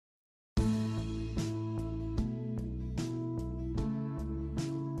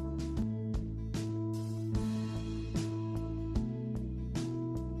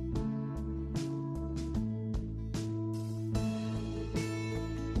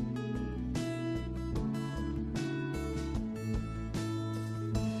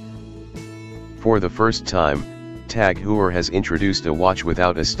For the first time, TAG Heuer has introduced a watch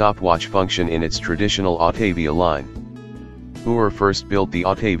without a stopwatch function in its traditional Autavia line. Heuer first built the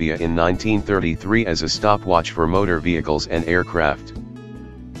Autavia in 1933 as a stopwatch for motor vehicles and aircraft.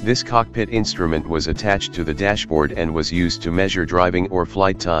 This cockpit instrument was attached to the dashboard and was used to measure driving or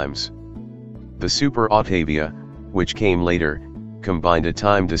flight times. The Super Autavia, which came later, combined a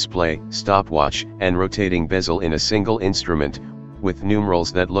time display, stopwatch, and rotating bezel in a single instrument, with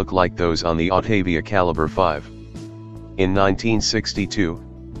numerals that look like those on the Autavia Calibre 5. In 1962,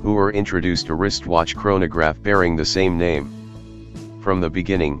 Heuer introduced a wristwatch chronograph bearing the same name. From the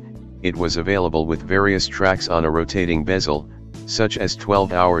beginning, it was available with various tracks on a rotating bezel, such as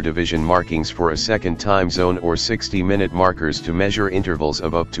 12-hour division markings for a second time zone or 60-minute markers to measure intervals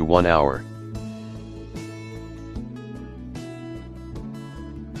of up to 1 hour.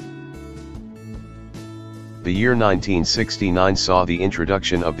 The year 1969 saw the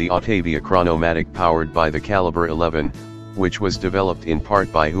introduction of the Autavia Chronomatic powered by the Calibre 11, which was developed in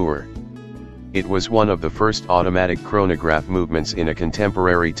part by Heuer. It was one of the first automatic chronograph movements in a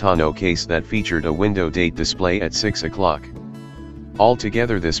contemporary tonneau case that featured a window date display at 6 o'clock.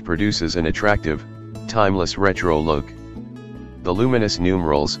 Altogether this produces an attractive, timeless retro look. The luminous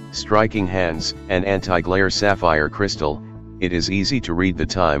numerals, striking hands, and anti-glare sapphire crystal, it is easy to read the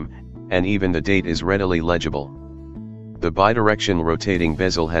time, and even the date is readily legible. The bidirectional rotating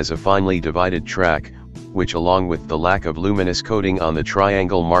bezel has a finely divided track, which along with the lack of luminous coating on the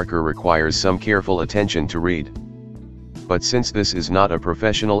triangle marker requires some careful attention to read. But since this is not a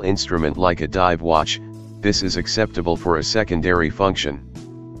professional instrument like a dive watch, this is acceptable for a secondary function.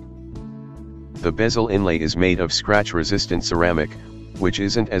 The bezel inlay is made of scratch-resistant ceramic, which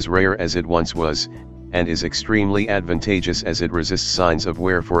isn't as rare as it once was, and is extremely advantageous as it resists signs of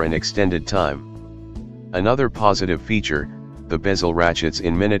wear for an extended time. Another positive feature, the bezel ratchets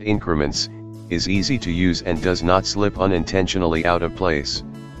in minute increments, is easy to use and does not slip unintentionally out of place.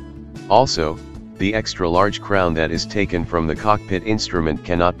 Also, the extra-large crown that is taken from the cockpit instrument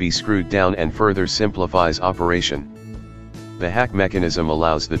cannot be screwed down and further simplifies operation. The hack mechanism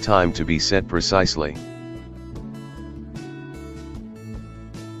allows the time to be set precisely.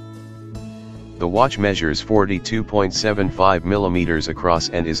 The watch measures 42.75 mm across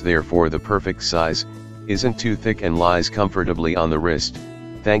and is therefore the perfect size, isn't too thick and lies comfortably on the wrist,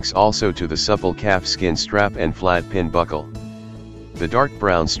 thanks also to the supple calfskin strap and flat pin buckle. The dark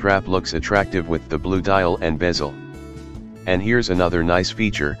brown strap looks attractive with the blue dial and bezel. And here's another nice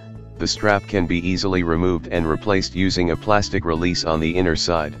feature, the strap can be easily removed and replaced using a plastic release on the inner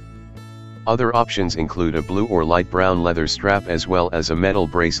side. Other options include a blue or light brown leather strap as well as a metal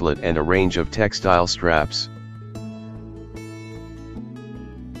bracelet and a range of textile straps.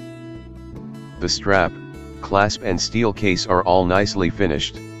 The strap, clasp and steel case are all nicely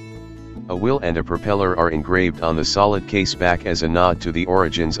finished. A wheel and a propeller are engraved on the solid case back as a nod to the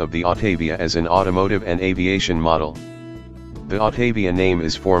origins of the Autavia as an automotive and aviation model. The Autavia name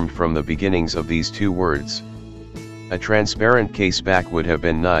is formed from the beginnings of these two words. A transparent case back would have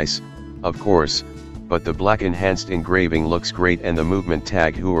been nice, of course, but the black enhanced engraving looks great and the movement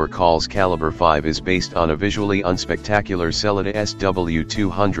tag Heuer calls Calibre 5 is based on a visually unspectacular Celida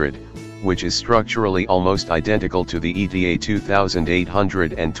SW200, which is structurally almost identical to the ETA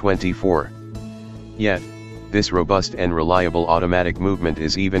 2824. Yet, this robust and reliable automatic movement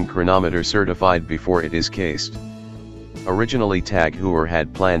is even chronometer certified before it is cased. Originally TAG Heuer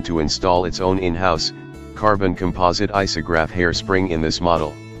had planned to install its own in-house, carbon composite isograph hairspring in this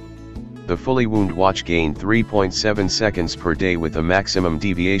model. The fully wound watch gained 3.7 seconds per day with a maximum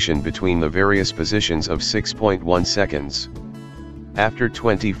deviation between the various positions of 6.1 seconds. After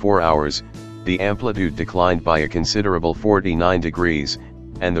 24 hours, the amplitude declined by a considerable 49 degrees,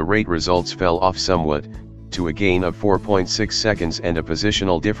 and the rate results fell off somewhat, to a gain of 4.6 seconds and a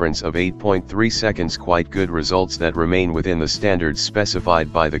positional difference of 8.3 seconds. Quite good results that remain within the standards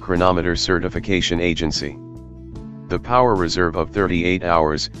specified by the Chronometer Certification Agency. The power reserve of 38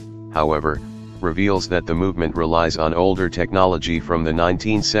 hours, however, reveals that the movement relies on older technology from the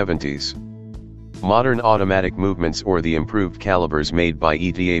 1970s. Modern automatic movements or the improved calibers made by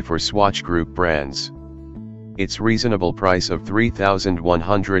ETA for Swatch Group brands. Its reasonable price of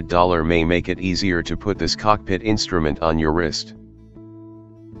 $3,100 may make it easier to put this cockpit instrument on your wrist.